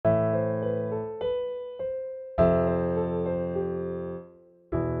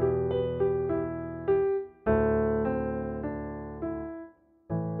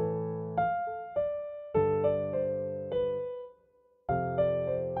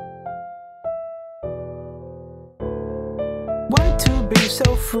be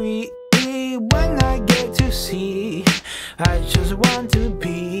so free when I get to see. I just want to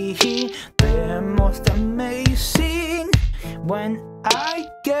be the most amazing when I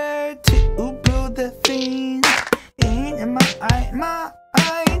get to build the thing in my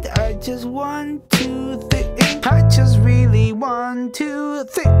mind. I just want to think, I just really want to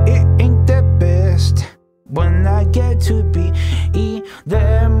think the best when I get to be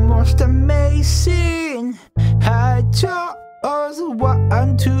the most amazing. I just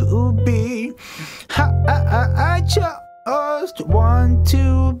want to be, I just want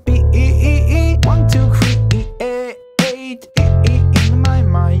to be, want to create in my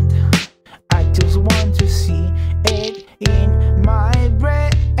mind. I just want to see it in my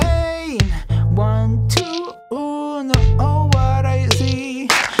brain. Want to know what I see.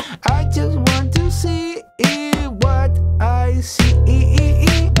 I just want to see what I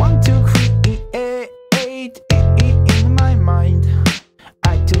see. Want to create in my mind.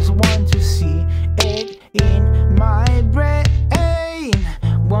 I just want to see it in my brain.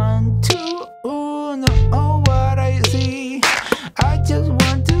 Want to know what I see. I just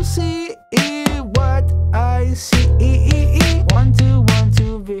want to see what I see. Want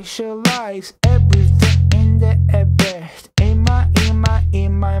to visualize everything in the best in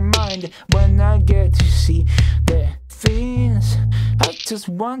my mind when I get to see the things. I just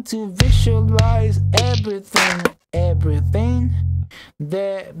want to visualize everything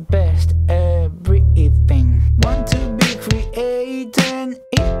the best, everything. Want to be creating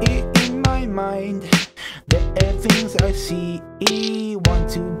in my mind the things I see. Want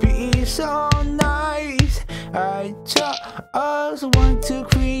to be so nice. I just want to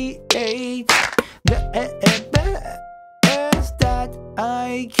create the best that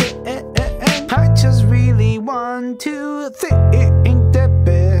I can. I just really want to think the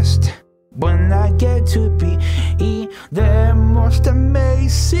best when I get to be the most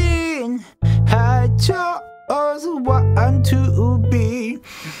amazing. I just want to be,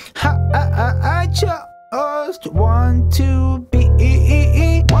 I just want to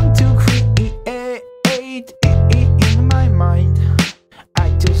be, want to create in my mind. I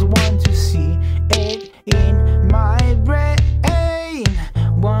just want to see it in my brain.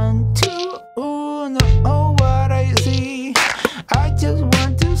 Want to know what I see. I just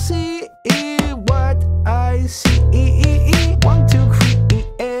want to see what I see. Want to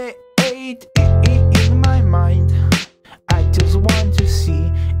create in my mind. I just want to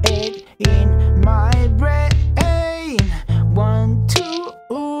see it in my brain. Want to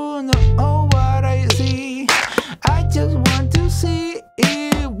know what I see. I just want to see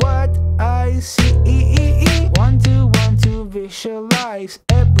what I see. Want to visualize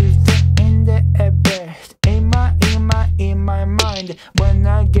everything in the best in my mind when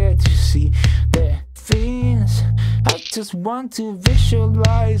I get to see the things. I just want to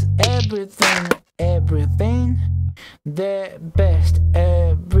visualize everything the best,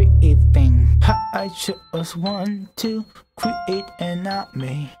 everything. I just want to create an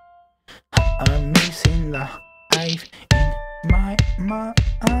amazing life in my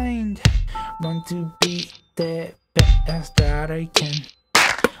mind. Want to be the best that I can.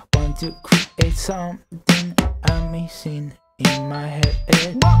 Want to create something amazing in my head.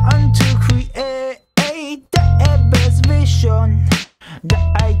 Want to create the best vision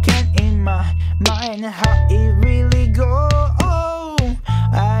that I can in my mind. How it really goes.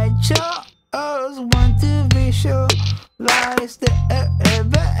 I just want to visualize the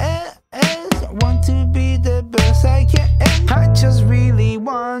best. Want to be the best I can. I just really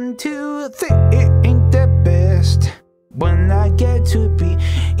want to think the best when I get to be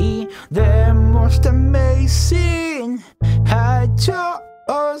the most amazing. I just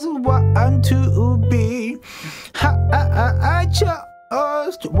want to be, I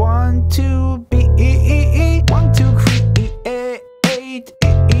just want to be, want to create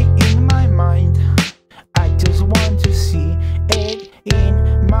in my mind. I just want to see it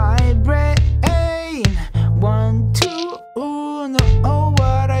in my brain. Want to know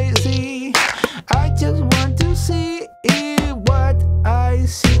what I see. I just want to see what I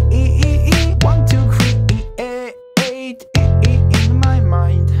see. Want to create in my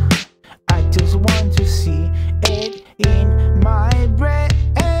mind. I just want to see it in my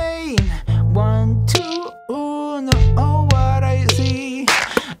brain. Want to know what I see.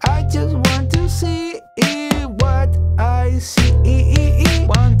 I just want to see what I see.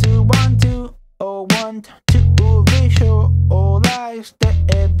 Want to visualize the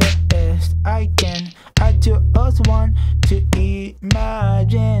best I can. I just want to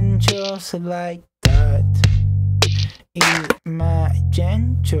imagine just like that.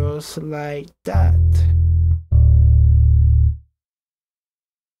 Imagine just like that.